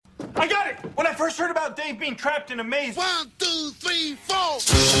I got it! When I first heard about Dave being trapped in a maze. 1, 2, 3, 4.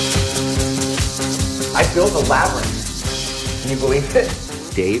 I built a labyrinth. Can you believe it?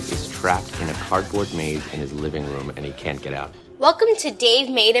 Dave is trapped in a cardboard maze in his living room and he can't get out. Welcome to Dave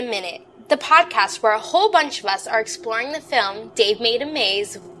Made a Minute, the podcast where a whole bunch of us are exploring the film Dave Made a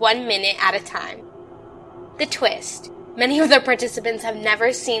Maze 1 minute at a time. The twist. Many of the participants have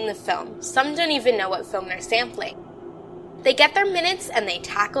never seen the film. Some don't even know what film they're sampling. They get their minutes and they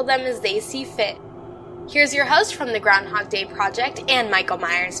tackle them as they see fit. Here's your host from the Groundhog Day Project and Michael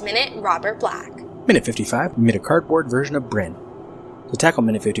Myers Minute, Robert Black. Minute 55, we made a cardboard version of Brynn. To tackle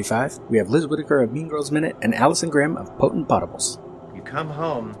Minute 55, we have Liz Whitaker of Mean Girls Minute and Alyson Grimm of Potent Podables. You come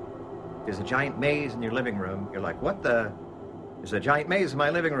home, there's a giant maze in your living room. You're like, what the? There's a giant maze in my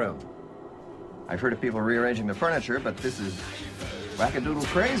living room. I've heard of people rearranging the furniture, but this is wackadoodle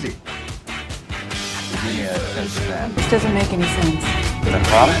crazy. Give me a sense of that. This doesn't make any sense. Is that a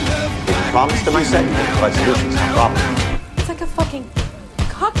problem? Did you promise to myself you would provide solutions to the problem? It's like a fucking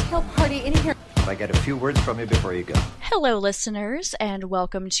cocktail party in here. I get a few words from you before you go. Hello, listeners, and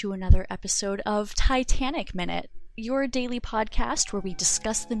welcome to another episode of Titanic Minute, your daily podcast where we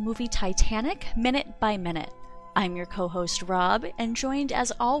discuss the movie Titanic minute by minute. I'm your co-host, Rob, and joined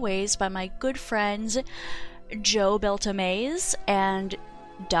as always by my good friends, Joe built a maze and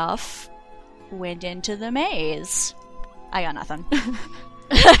Duff went into the maze. I got nothing.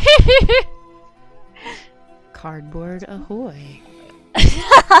 Cardboard ahoy.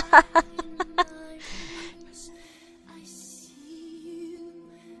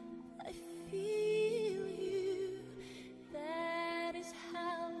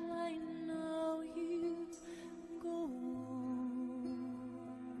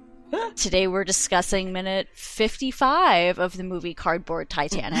 Today we're discussing minute 55 of the movie Cardboard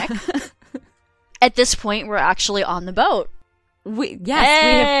Titanic. At this point, we're actually on the boat. We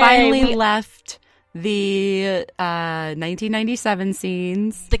have finally left the 1997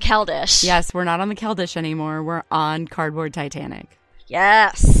 scenes. The Keldysh. Yes, we're not on the Keldysh anymore. We're on Cardboard Titanic.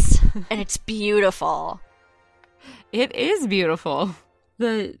 Yes. And it's beautiful. It is beautiful.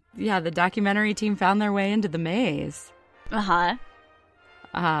 The documentary team found their way into the maze. Uh-huh.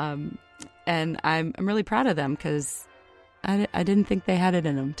 And I'm really proud of them because I didn't think they had it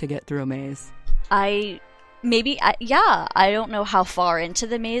in them to get through a maze. I don't know how far into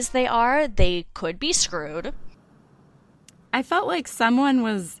the maze they are. They could be screwed. I felt like someone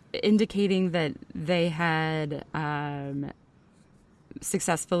was indicating that they had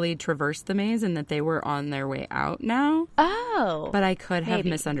successfully traversed the maze and that they were on their way out now. Oh. But I could have maybe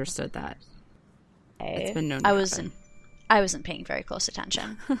misunderstood that. It's been known to happen. I wasn't paying very close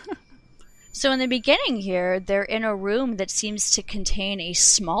attention. So in the beginning here, they're in a room that seems to contain a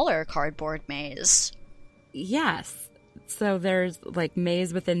smaller cardboard maze. Yes. So there's like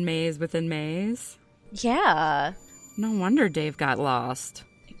maze within maze within maze. Yeah. No wonder Dave got lost.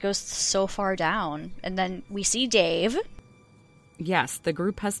 It goes so far down. And then we see Dave. Yes, the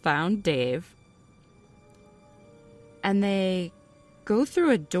group has found Dave. And they go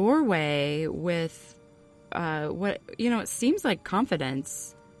through a doorway with it seems like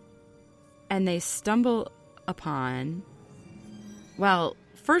confidence. And they stumble upon,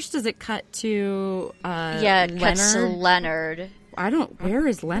 first does it cut to it cuts to Leonard. Where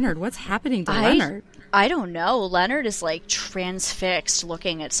is Leonard? What's happening to Leonard? I don't know. Leonard is like transfixed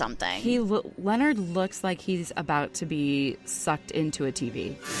looking at something. Leonard looks like he's about to be sucked into a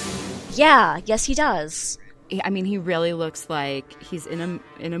TV. Yeah, yes he does. I mean, he really looks like he's in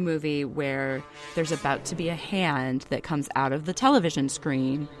a movie where there's about to be a hand that comes out of the television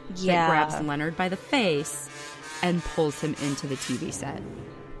screen that grabs Leonard by the face and pulls him into the TV set.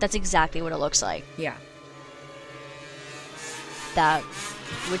 That's exactly what it looks like. Yeah. That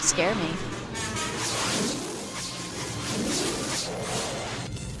would scare me.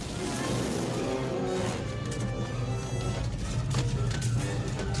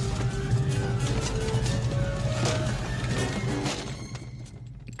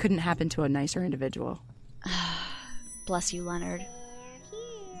 Couldn't happen to a nicer individual. Bless you, Leonard.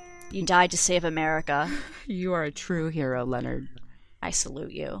 You died to save America. You are a true hero, Leonard. I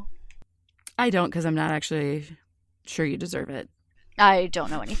salute you. I don't, because I'm not actually sure you deserve it. I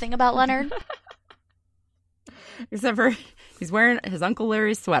don't know anything about Leonard. Except for he's wearing his Uncle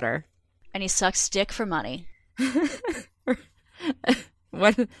Larry's sweater. And he sucks dick for money.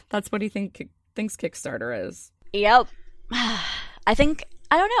 That's what he thinks Kickstarter is. Yep. I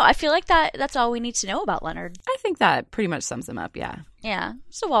don't know. I feel like that's all we need to know about Leonard. I think that pretty much sums him up, yeah. Yeah.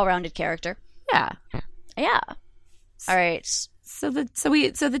 It's a well-rounded character. Yeah. Yeah. All right. So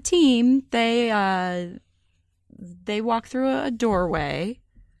the team, they walk through a doorway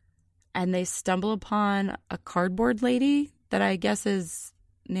and they stumble upon a cardboard lady that I guess is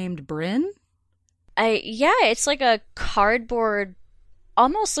named Brynn. Yeah, it's like a cardboard,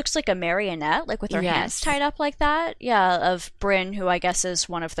 almost looks like a marionette, like with her hands tied up like that. Yeah, of Brynn, who I guess is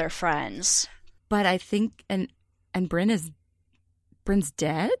one of their friends. But I think, and Brynn's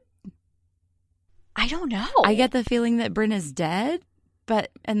dead? I don't know. I get the feeling that Brynn is dead,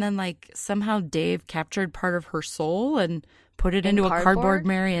 and then like somehow Dave captured part of her soul and put it into a cardboard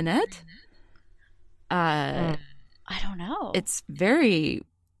marionette. I don't know. It's very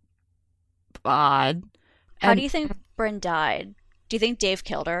odd. How do you think Brynn died? Do you think Dave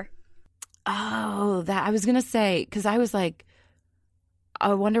killed her? Oh, that I was gonna say, because I was like,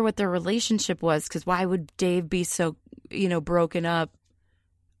 I wonder what their relationship was. Because why would Dave be so, broken up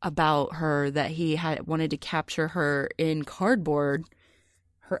about her that he had wanted to capture her in cardboard,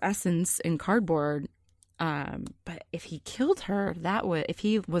 her essence in cardboard? But if he killed her, if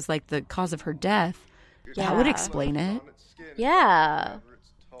he was like the cause of her death, that would explain it. Yeah.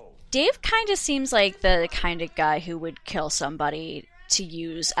 Dave kind of seems like the kind of guy who would kill somebody to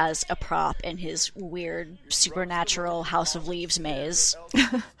use as a prop in his weird supernatural House of Leaves maze.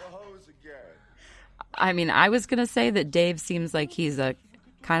 I mean, I was going to say that Dave seems like he's a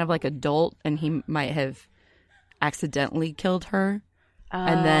kind of like adult and he might have accidentally killed her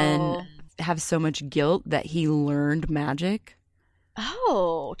and then have so much guilt that he learned magic.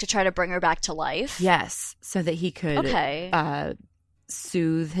 Oh, to try to bring her back to life? Yes, so that he could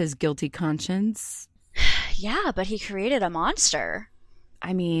soothe his guilty conscience. Yeah, but he created a monster.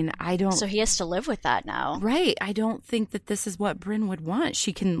 I mean, I don't... So he has to live with that now. Right. I don't think that this is what Brynn would want.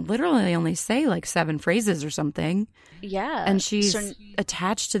 She can literally only say like 7 phrases or something. Yeah. And she's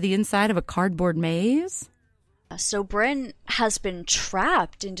attached to the inside of a cardboard maze. So Brynn has been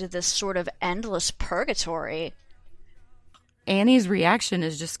trapped into this sort of endless purgatory. Annie's reaction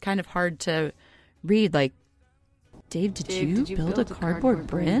is just kind of hard to read. Like, Dave, did you build a cardboard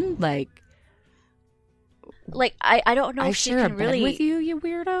Brynn? Like, I don't know if she share can a bed really... with you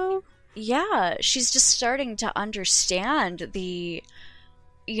weirdo? Yeah, she's just starting to understand the,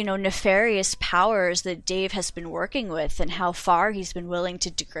 nefarious powers that Dave has been working with and how far he's been willing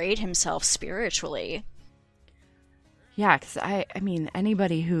to degrade himself spiritually. Yeah, because I mean,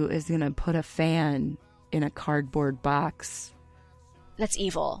 anybody who is going to put a fan in a cardboard box... That's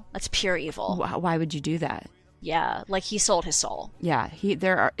evil. That's pure evil. Why would you do that? Yeah, like he sold his soul. Yeah,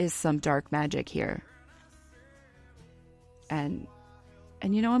 there is some dark magic here. And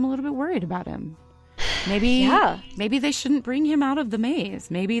I'm a little bit worried about him. Maybe they shouldn't bring him out of the maze.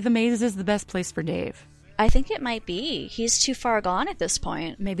 Maybe the maze is the best place for Dave. I think it might be. He's too far gone at this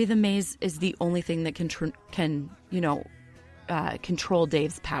point. Maybe the maze is the only thing that can control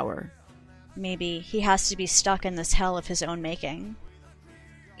Dave's power. Maybe he has to be stuck in this hell of his own making.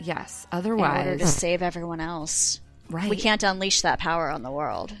 Yes, otherwise... In order to save everyone else. Right. We can't unleash that power on the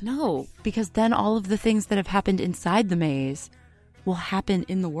world. No, because then all of the things that have happened inside the maze will happen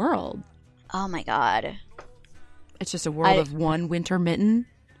in the world. Oh my god. It's just a world of one winter mitten.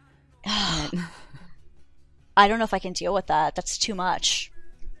 I don't know if I can deal with that. That's too much.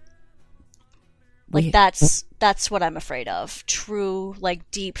 Like, that's what I'm afraid of. True, like,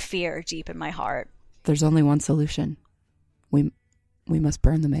 deep fear deep in my heart. There's only one solution. We must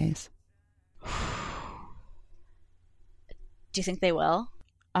burn the maze. Do you think they will?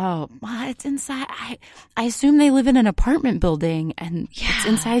 Oh, well, it's inside. I assume they live in an apartment building, and it's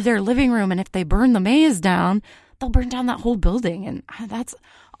inside their living room. And if they burn the maze down, they'll burn down that whole building. And that's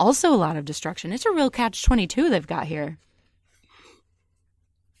also a lot of destruction. It's a real catch-22 they've got here.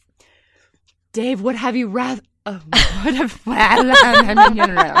 Dave, what have you rather...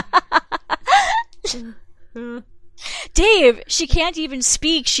 Dave, she can't even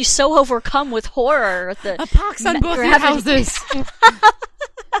speak. She's so overcome with horror. A pox on both your houses.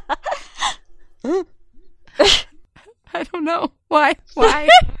 I don't know. Why? Why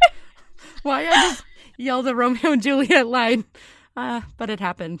I just yelled a Romeo and Juliet line. But it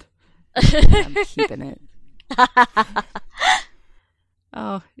happened. I'm keeping it.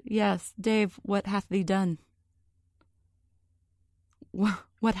 Oh, yes. Dave, what hath thee done?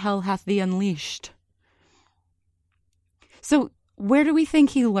 What hell hath thee unleashed? So, where do we think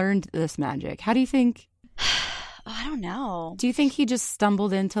he learned this magic? How do you think... I don't know. Do you think he just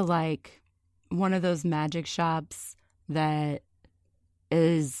stumbled into, like, one of those magic shops that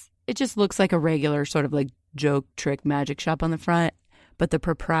is... It just looks like a regular sort of, like, joke trick magic shop on the front, but the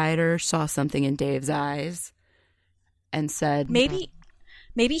proprietor saw something in Dave's eyes and said...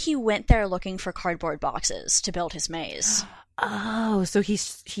 Maybe he went there looking for cardboard boxes to build his maze. Oh, so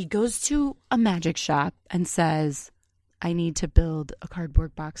he goes to a magic shop and says... I need to build a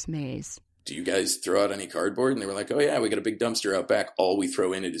cardboard box maze. Do you guys throw out any cardboard? And they were like, oh yeah, we got a big dumpster out back. All we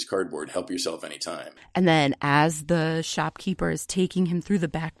throw in it is cardboard. Help yourself anytime. And then as the shopkeeper is taking him through the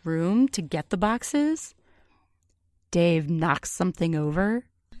back room to get the boxes, Dave knocks something over.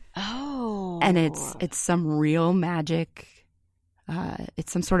 Oh. And it's some real magic.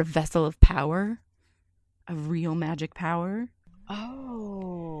 It's some sort of vessel of power. A real magic power.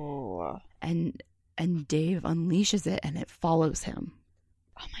 Oh. And Dave unleashes it and it follows him.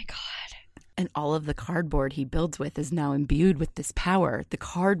 Oh my God. And all of the cardboard he builds with is now imbued with this power. The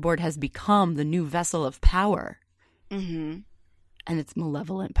cardboard has become the new vessel of power. Mm-hmm. And it's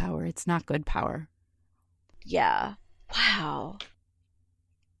malevolent power. It's not good power. Yeah. Wow.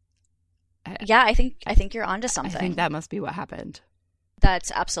 Yeah, I think you're onto something. I think that must be what happened.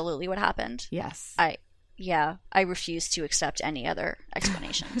 That's absolutely what happened. Yes. I refuse to accept any other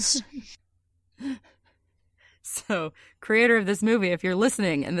explanations. So, creator of this movie, if you're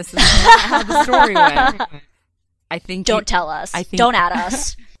listening and this is how the story went, I think don't tell us. Don't add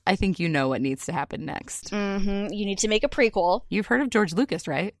us. I think you know what needs to happen next. Mm-hmm. You need to make a prequel. You've heard of George Lucas,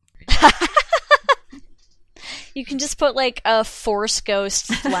 right? You can just put like a Force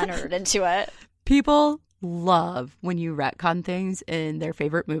Ghost Leonard into it. People love when you retcon things in their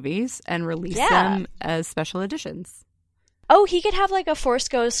favorite movies and release them as special editions. Oh, he could have like a Force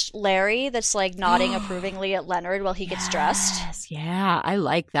Ghost Larry that's like nodding approvingly at Leonard while he gets dressed. Yeah, I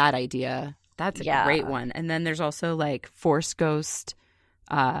like that idea. That's a great one. And then there's also like Force Ghost.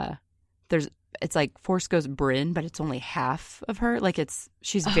 It's like Force Ghost Brynn, but it's only half of her. Like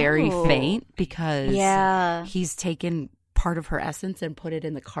she's very faint because he's taken part of her essence and put it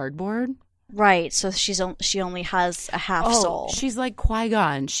in the cardboard. Right, so she only has a half soul. She's like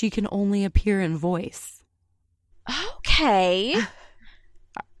Qui-Gon. She can only appear in voice. Okay.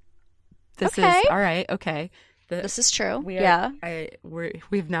 This is all right. Okay, this is true.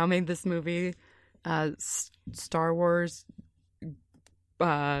 We've now made this movie, Star Wars,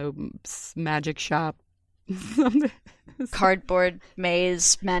 magic shop, cardboard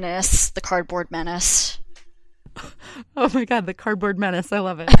maze menace. The cardboard menace. Oh my God, the cardboard menace! I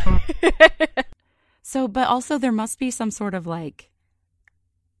love it. So, but also there must be some sort of like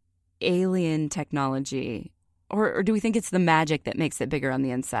alien technology. Or do we think it's the magic that makes it bigger on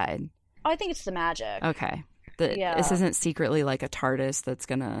the inside? Oh, I think it's the magic. Okay. This isn't secretly like a TARDIS that's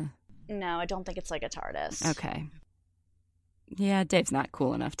gonna... No, I don't think it's like a TARDIS. Okay. Yeah, Dave's not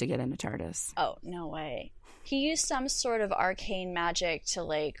cool enough to get in a TARDIS. Oh, no way. He used some sort of arcane magic to,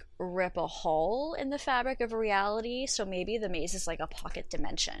 like, rip a hole in the fabric of reality, so maybe the maze is like a pocket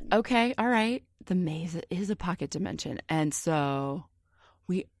dimension. Okay, all right. The maze is a pocket dimension, and so...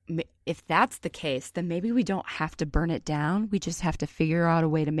 If that's the case, then maybe we don't have to burn it down. We just have to figure out a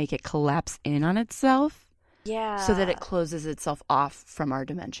way to make it collapse in on itself. Yeah. So that it closes itself off from our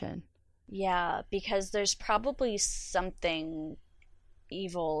dimension. Yeah, because there's probably something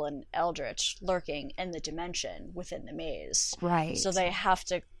evil and eldritch lurking in the dimension within the maze. Right. So they have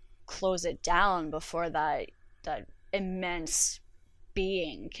to close it down before that immense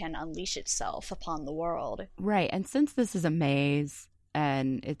being can unleash itself upon the world. Right. And since this is a maze...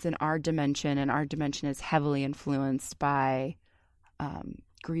 and it's in our dimension, and our dimension is heavily influenced by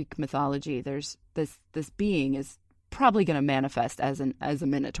Greek mythology. There's this being is probably going to manifest as a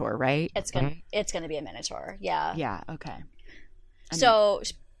Minotaur, right? It's gonna be a Minotaur. Yeah. Yeah. Okay. So,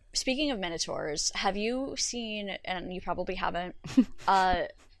 speaking of Minotaurs, have you seen? And you probably haven't.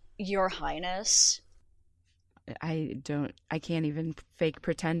 Your Highness. I can't even fake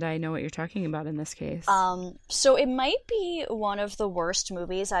pretend I know what you're talking about in this case. So it might be one of the worst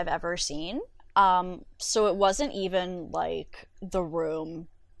movies I've ever seen. So it wasn't even like The Room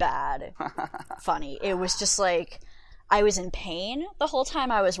bad, funny. It was just like I was in pain the whole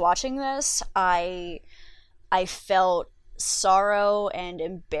time I was watching this. I felt sorrow and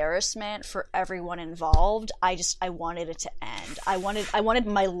embarrassment for everyone involved. I wanted it to end. I wanted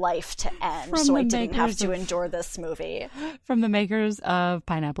my life to end so I didn't have to endure this movie. From the makers of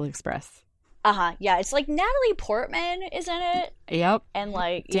Pineapple Express. Yeah, it's like Natalie Portman is in it. Yep. And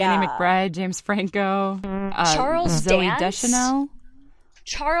like Danny McBride, James Franco, Charles Zooey Dance. Deschanel.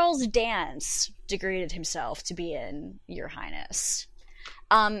 Charles Dance degraded himself to be in Your Highness.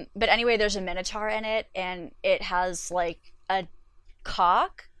 But anyway, there's a Minotaur in it, and it has like a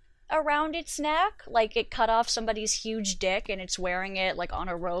cock around its neck. Like it cut off somebody's huge dick, and it's wearing it like on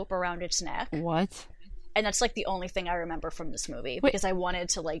a rope around its neck. What? And that's like the only thing I remember from this movie because I wanted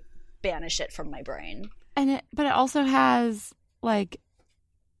to like banish it from my brain. But it also has like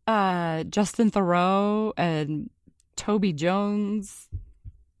Justin Theroux and Toby Jones.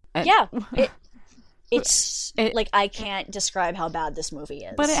 Yeah. It's like, I can't describe how bad this movie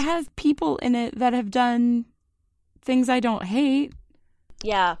is. But it has people in it that have done things I don't hate.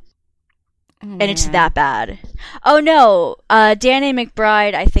 Yeah. And it's that bad. Oh no, Danny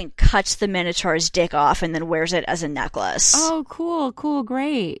McBride, I think, cuts the Minotaur's dick off and then wears it as a necklace. Oh, cool,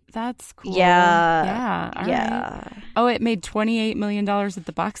 great. That's cool. Yeah. All right. Oh, it made $28 million at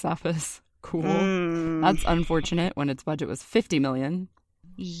the box office. Cool. That's unfortunate when its budget was $50 million.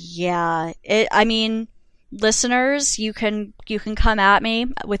 Yeah. I mean, listeners, you can come at me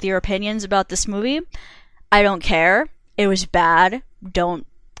with your opinions about this movie. I don't care. It was bad. Don't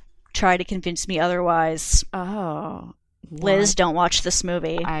try to convince me otherwise. Oh, Liz, don't watch this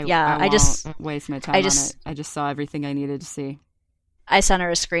movie. I won't just waste my time on it. I just saw everything I needed to see. I sent her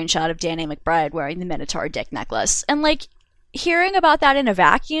a screenshot of Danny McBride wearing the Minotaur dick necklace, and like, hearing about that in a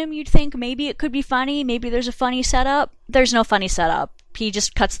vacuum, you'd think maybe it could be funny. Maybe there's a funny setup. There's no funny setup. He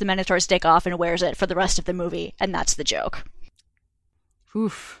just cuts the Minotaur's dick off and wears it for the rest of the movie, and that's the joke.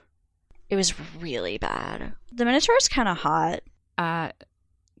 Oof. It was really bad. The Minotaur's kind of hot.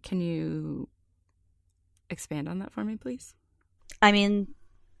 Can you expand on that for me, please? I mean,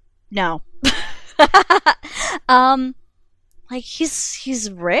 no. Like, he's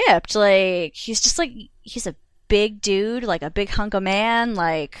ripped. Like, he's just like, he's a big dude, like a big hunk of man,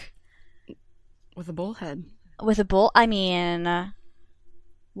 like, with a bullhead. With a bull. I mean,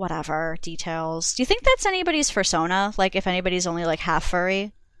 whatever details. Do you think that's anybody's persona? Like, if anybody's only like half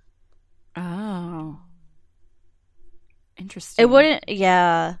furry? Oh. Interesting. It wouldn't,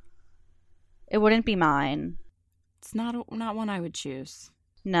 yeah. It wouldn't be mine. It's not one I would choose.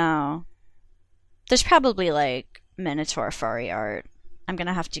 No. There's probably, like, Minotaur furry art. I'm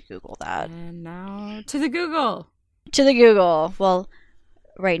gonna have to Google that. And now to the Google. To the Google. Well,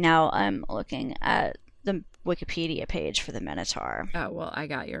 right now I'm looking at the Wikipedia page for the Minotaur. Oh, well, I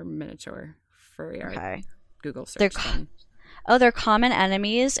got your Minotaur furry art. Okay. Google search. They're common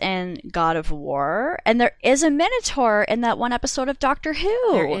enemies in God of War, and there is a Minotaur in that one episode of Doctor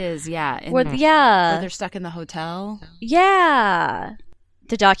Who. There is, yeah. Where they're stuck in the hotel. Yeah.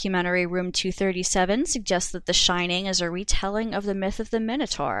 The documentary Room 237 suggests that The Shining is a retelling of the myth of the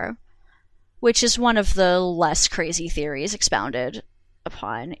Minotaur, which is one of the less crazy theories expounded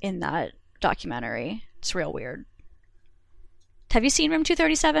upon in that documentary. It's real weird. Have you seen Room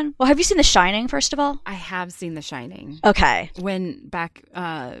 237? Well, have you seen The Shining, first of all? I have seen The Shining. Okay. Back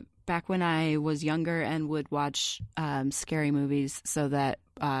when I was younger and would watch scary movies so that,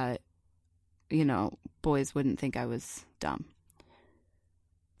 boys wouldn't think I was dumb.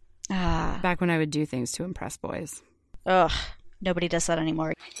 Back when I would do things to impress boys. Ugh. Nobody does that anymore.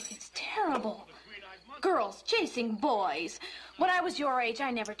 I think it's terrible. Girls chasing boys. When I was your age,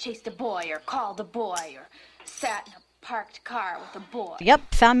 I never chased a boy or called a boy or sat in a parked car with a boy.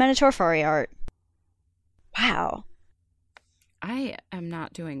 Yep, found Minotaur furry art. Wow. I am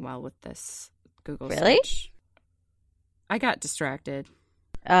not doing well with this Google really? Search. I got distracted.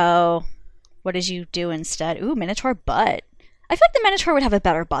 Oh. What did you do instead? Ooh, Minotaur butt. I feel like the Minotaur would have a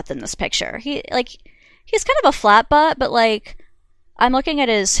better butt than this picture. He's kind of a flat butt, but like, I'm looking at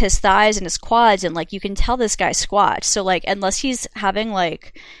his thighs and his quads, and like, you can tell this guy's squat. So like, unless he has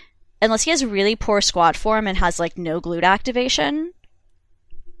really poor squat form and has like no glute activation,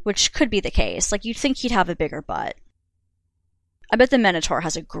 which could be the case, like, you'd think he'd have a bigger butt. I bet the Minotaur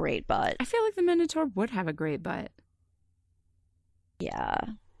has a great butt. I feel like the Minotaur would have a great butt. Yeah.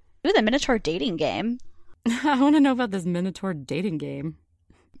 Ooh, the Minotaur dating game. I want to know about this Minotaur dating game.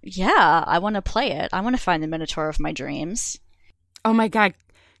 Yeah, I want to play it. I want to find the Minotaur of my dreams. Oh my god.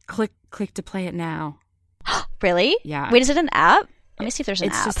 Click to play it now. Really? Yeah. Wait, is it an app? Let me see if there's an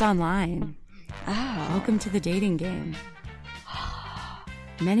app. It's just online. Oh. Welcome to the dating game.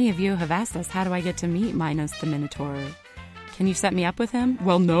 Many of you have asked us, how do I get to meet Minos the Minotaur? Can you set me up with him?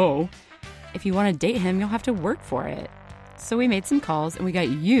 Well, no. If you want to date him, you'll have to work for it. So we made some calls and we got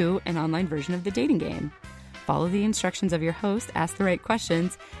you an online version of the dating game. Follow the instructions of your host, ask the right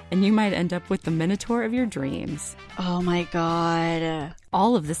questions, and you might end up with the Minotaur of your dreams. Oh my god.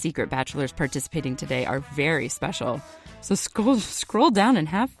 All of the secret bachelors participating today are very special. So scroll down and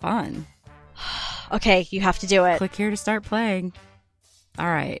have fun. Okay, you have to do it. Click here to start playing. All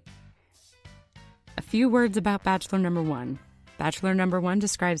right. A few words about Bachelor number 1. Bachelor number 1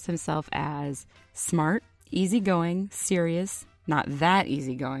 describes himself as smart, easygoing, serious, not that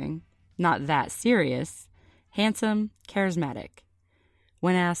easygoing, not that serious, handsome, charismatic.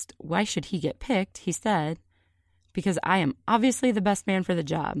 When asked why should he get picked, he said, because I am obviously the best man for the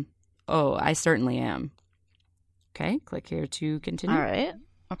job. Oh, I certainly am. Okay, click here to continue. All right.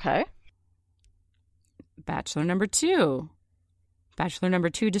 Okay. Bachelor number 2. Bachelor number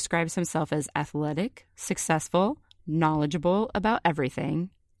 2 describes himself as athletic, successful, knowledgeable about everything,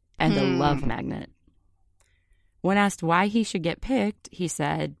 and a love magnet. When asked why he should get picked, he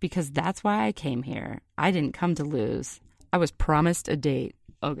said, "Because that's why I came here. I didn't come to lose. I was promised a date."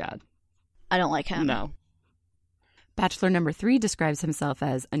 Oh, God. I don't like him. No. Bachelor number 3 describes himself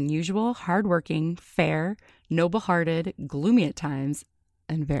as unusual, hardworking, fair, noble-hearted, gloomy at times,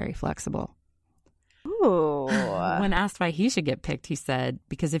 and very flexible. Ooh. When asked why he should get picked, he said,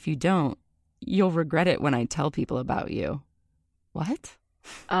 "Because if you don't, you'll regret it when I tell people about you." What?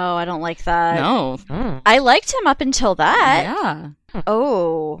 Oh, I don't like that. No. I liked him up until that. Yeah.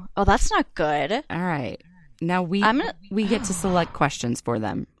 Oh, that's not good. All right. Now we get to select questions for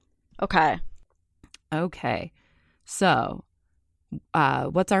them. Okay. Okay. So,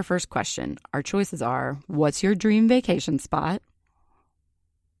 what's our first question? Our choices are, what's your dream vacation spot?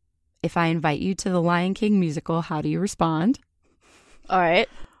 If I invite you to the Lion King musical, how do you respond? All right.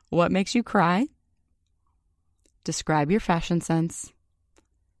 What makes you cry? Describe your fashion sense.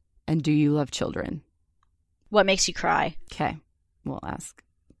 And do you love children? What makes you cry? Okay. We'll ask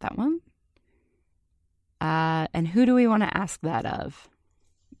that one. And who do we want to ask that of?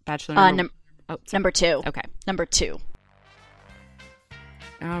 Bachelor number 2. Okay. Number 2.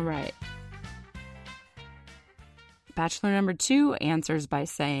 All right. Bachelor number 2 answers by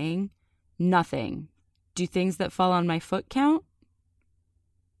saying, nothing. Do things that fall on my foot count?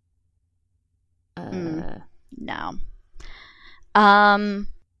 No.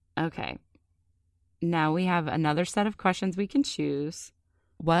 Okay. Now we have another set of questions we can choose.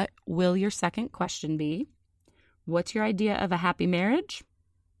 What will your second question be? What's your idea of a happy marriage?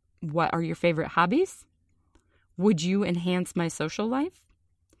 What are your favorite hobbies? Would you enhance my social life?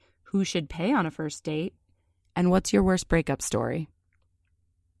 Who should pay on a first date? And what's your worst breakup story?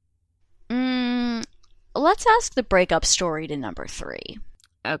 Let's ask the breakup story to number 3.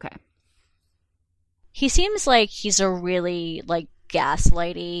 Okay. He seems like he's a really,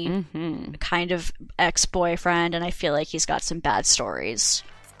 gaslighty kind of ex-boyfriend, and I feel like he's got some bad stories.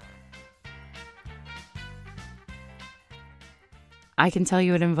 I can tell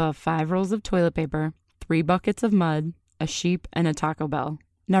you it involved 5 rolls of toilet paper, 3 buckets of mud, a sheep, and a Taco Bell.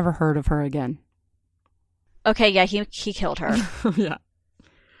 Never heard of her again. Okay, yeah, he killed her. Yeah.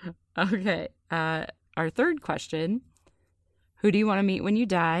 Okay. Our third question. Who do you want to meet when you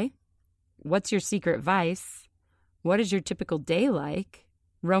die? What's your secret vice? What is your typical day like?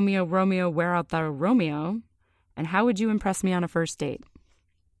 Romeo, Romeo, where art thou, Romeo? And how would you impress me on a first date?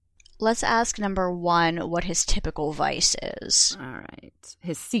 Let's ask number 1 what his typical vice is. All right.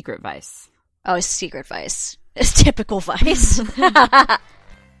 His secret vice. Oh, his secret vice. His typical vice.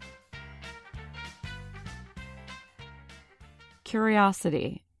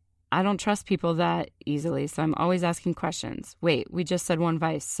 Curiosity. I don't trust people that easily, so I'm always asking questions. Wait, we just said one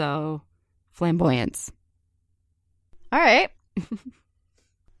vice, so flamboyance. All right.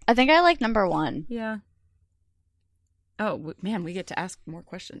 I think I like number 1. Yeah. Oh, man, we get to ask more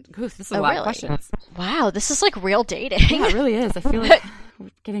questions. Ooh, this is a lot of questions. Wow, this is like real dating. Yeah, it really is. I feel like we're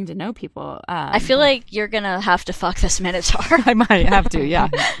getting to know people. I feel like you're going to have to fuck this Minotaur. I might have to, yeah.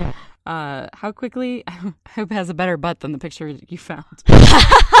 How quickly? I hope it has a better butt than the picture you found.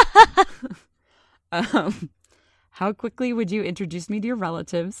 How quickly would you introduce me to your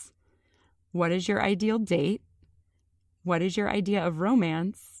relatives? What is your ideal date? What is your idea of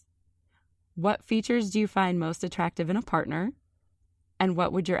romance? What features do you find most attractive in a partner? And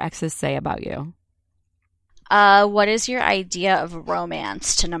what would your exes say about you? What is your idea of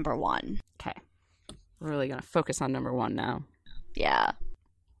romance to number 1? Okay. We're really going to focus on number 1 now. Yeah.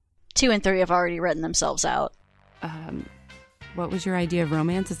 2 and 3 have already written themselves out. What was your idea of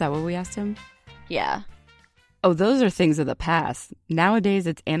romance? Is that what we asked him? Yeah. Oh, those are things of the past. Nowadays,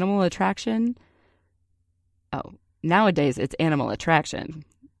 it's animal attraction. Oh, nowadays, it's animal attraction.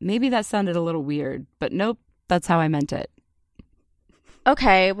 Maybe that sounded a little weird, but nope, that's how I meant it.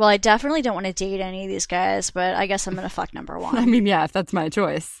 Okay, well, I definitely don't want to date any of these guys, but I guess I'm going to fuck number 1. I mean, yeah, if that's my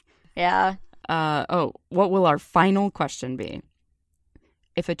choice. Yeah. What will our final question be?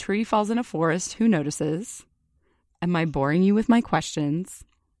 If a tree falls in a forest, who notices? Am I boring you with my questions?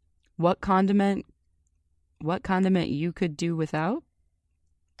 What condiment you could do without?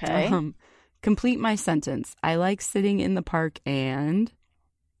 Okay. Complete my sentence. I like sitting in the park and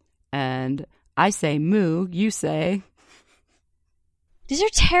I say moo, you say. These are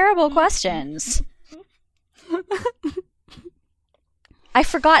terrible questions. I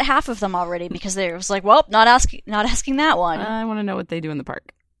forgot half of them already because they was like, well, not asking that one. I want to know what they do in the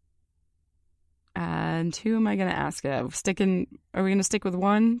park. And who am I going to ask of? Are we going to stick with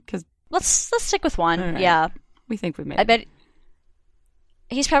 1? Because let's stick with 1. Right. Yeah. We think we've made I it. bet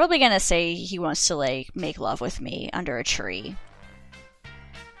He's probably gonna say he wants to, like, make love with me under a tree.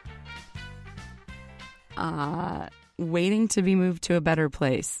 Waiting to be moved to a better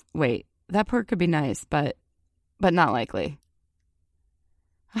place. Wait, that part could be nice, but not likely.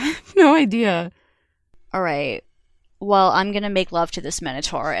 I have no idea. All right. Well, I'm going to make love to this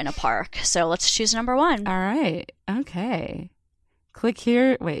Minotaur in a park. So let's choose number 1. All right. Okay. Click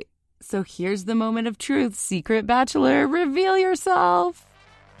here. Wait. So here's the moment of truth. Secret bachelor, reveal yourself.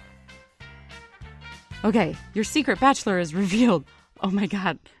 Okay. Your secret bachelor is revealed. Oh my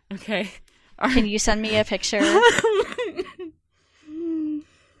God. Okay. Can you send me a picture?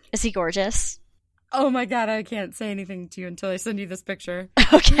 Is he gorgeous? Oh my God, I can't say anything to you until I send you this picture.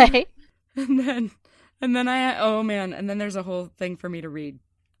 Okay. And then oh man, and then there's a whole thing for me to read.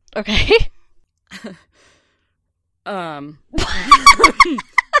 Okay.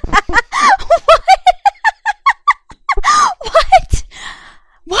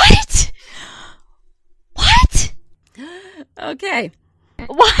 What? What? Okay.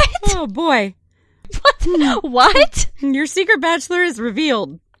 What? Oh boy. What? Your secret bachelor is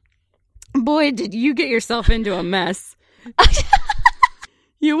revealed. Boy, did you get yourself into a mess.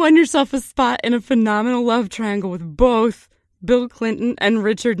 You won yourself a spot in a phenomenal love triangle with both Bill Clinton and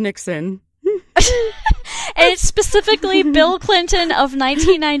Richard Nixon. And it's specifically Bill Clinton of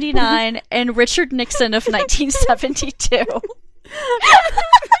 1999 and Richard Nixon of 1972.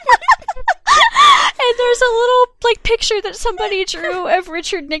 And there's a little, like, picture that somebody drew of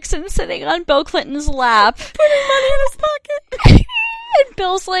Richard Nixon sitting on Bill Clinton's lap, Putting money in his pocket. And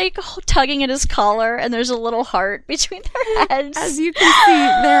Bill's, like, tugging at his collar, and there's a little heart between their heads. As you can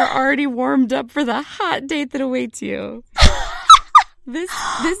see, they're already warmed up for the hot date that awaits you. This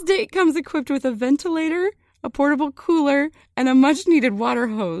date comes equipped with a ventilator, a portable cooler, and a much-needed water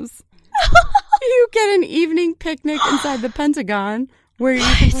hose. You get an evening picnic inside the Pentagon, where you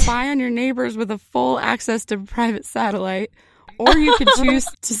can spy on your neighbors with a full access to private satellite, or you could choose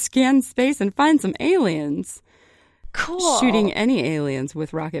to scan space and find some aliens. Cool. Shooting any aliens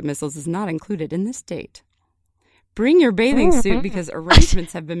with rocket missiles is not included in this date. Bring your bathing suit because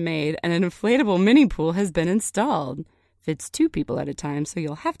arrangements have been made and an inflatable mini pool has been installed. Fits 2 people at a time, so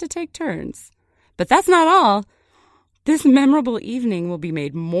you'll have to take turns. But that's not all. This memorable evening will be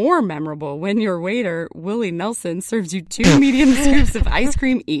made more memorable when your waiter, Willie Nelson, serves you 2 medium scoops of ice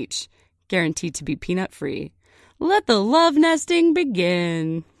cream each, guaranteed to be peanut-free. Let the love nesting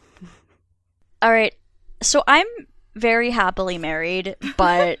begin. All right. So I'm very happily married,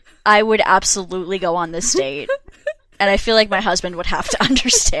 but I would absolutely go on this date. And I feel like my husband would have to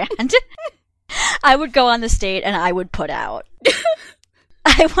understand. I would go on this date and I would put out.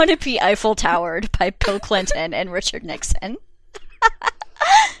 I want to be Eiffel Towered by Bill Clinton and Richard Nixon.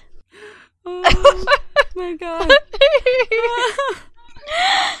 Oh my God.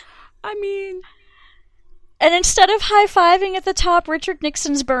 I mean... And instead of high-fiving at the top, Richard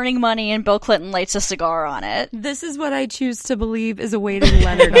Nixon's burning money and Bill Clinton lights a cigar on it. This is what I choose to believe is awaiting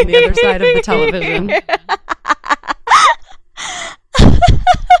Leonard on the other side of the television.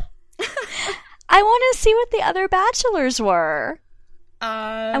 I want to see what the other bachelors were.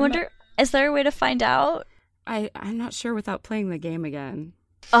 I wonder, is there a way to find out? I'm not sure without playing the game again.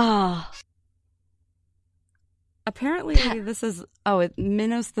 Oh. Apparently this is...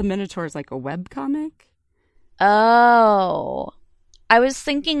 Minos the Minotaur is like a webcomic? Oh. I was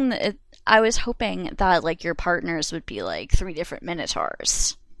thinking that... I was hoping that, like, your partners would be, like, 3 different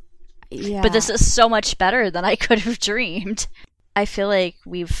Minotaurs. Yeah. But this is so much better than I could have dreamed. I feel like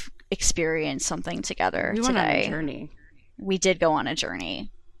we've experienced something together today. We went on a journey. We did go on a journey.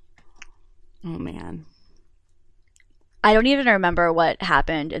 Oh, man. I don't even remember what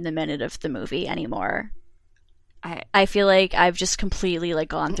happened in the minute of the movie anymore. I feel like I've just completely, like,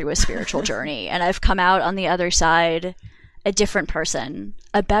 gone through a spiritual journey, and I've come out on the other side a different person,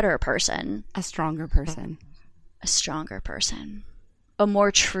 a better person. A stronger person. A stronger person. A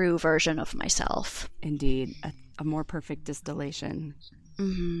more true version of myself. Indeed. A more perfect distillation.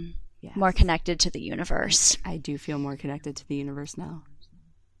 Mm-hmm. Yes. More connected to the universe. I do feel more connected to the universe now.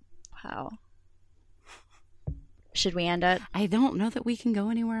 Wow. Should we end it? I don't know that we can go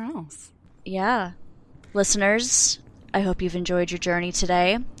anywhere else. Yeah. Listeners, I hope you've enjoyed your journey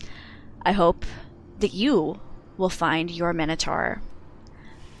today. I hope that you will find your Minotaur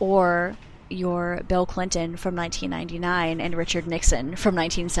or your Bill Clinton from 1999 and Richard Nixon from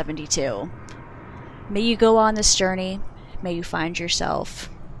 1972. May you go on this journey. May you find yourself.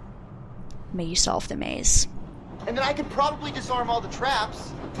 May you solve the maze. And then I could probably disarm all the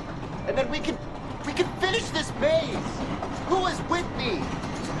traps. And then we could finish this maze. Who is with me?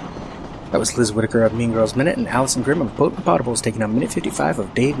 That was Liz Whitaker of Mean Girls Minute and Alyson Grimm of Podables taking on Minute 55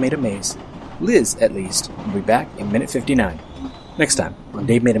 of Dave Made a Maze. Liz, at least, will be back in Minute 59. Next time, on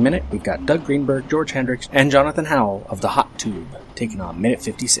Dave Made a Minute, we've got Doug Greenberg, George Hendricks, and Jonathan Howell of The Hot Tube taking on Minute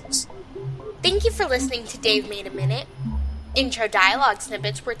 56. Thank you for listening to Dave Made a Minute. Intro dialogue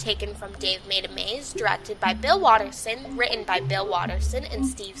snippets were taken from Dave Made a Maze, directed by Bill Watterson, written by Bill Watterson and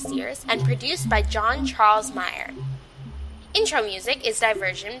Steve Sears, and produced by John Charles Meyer. Intro music is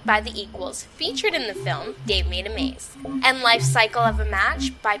Diversion by The Equals, featured in the film Dave Made a Maze, and Life Cycle of a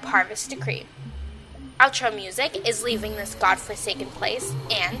Match by Parvis Decree. Outro music is Leaving This Godforsaken Place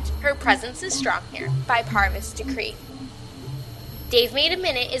and Her Presence is Strong Here by Parvis Decree. Dave Made a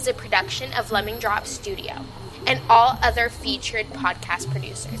Minute is a production of Lemming Drop Studio and all other featured podcast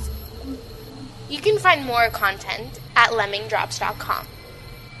producers. You can find more content at lemmingdrops.com.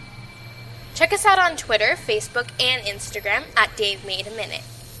 Check us out on Twitter, Facebook, and Instagram at Dave Made a Minute.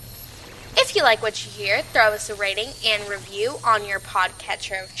 If you like what you hear, throw us a rating and review on your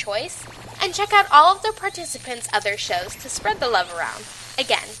podcatcher of choice, and check out all of the participants' other shows to spread the love around.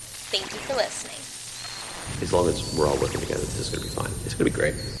 Again, thank you for listening. As long as we're all working together, this is going to be fine. It's going to be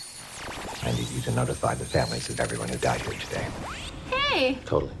great. I need you to notify the families of everyone who died here today. Hey,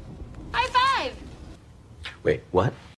 Totally. high five. Wait, what?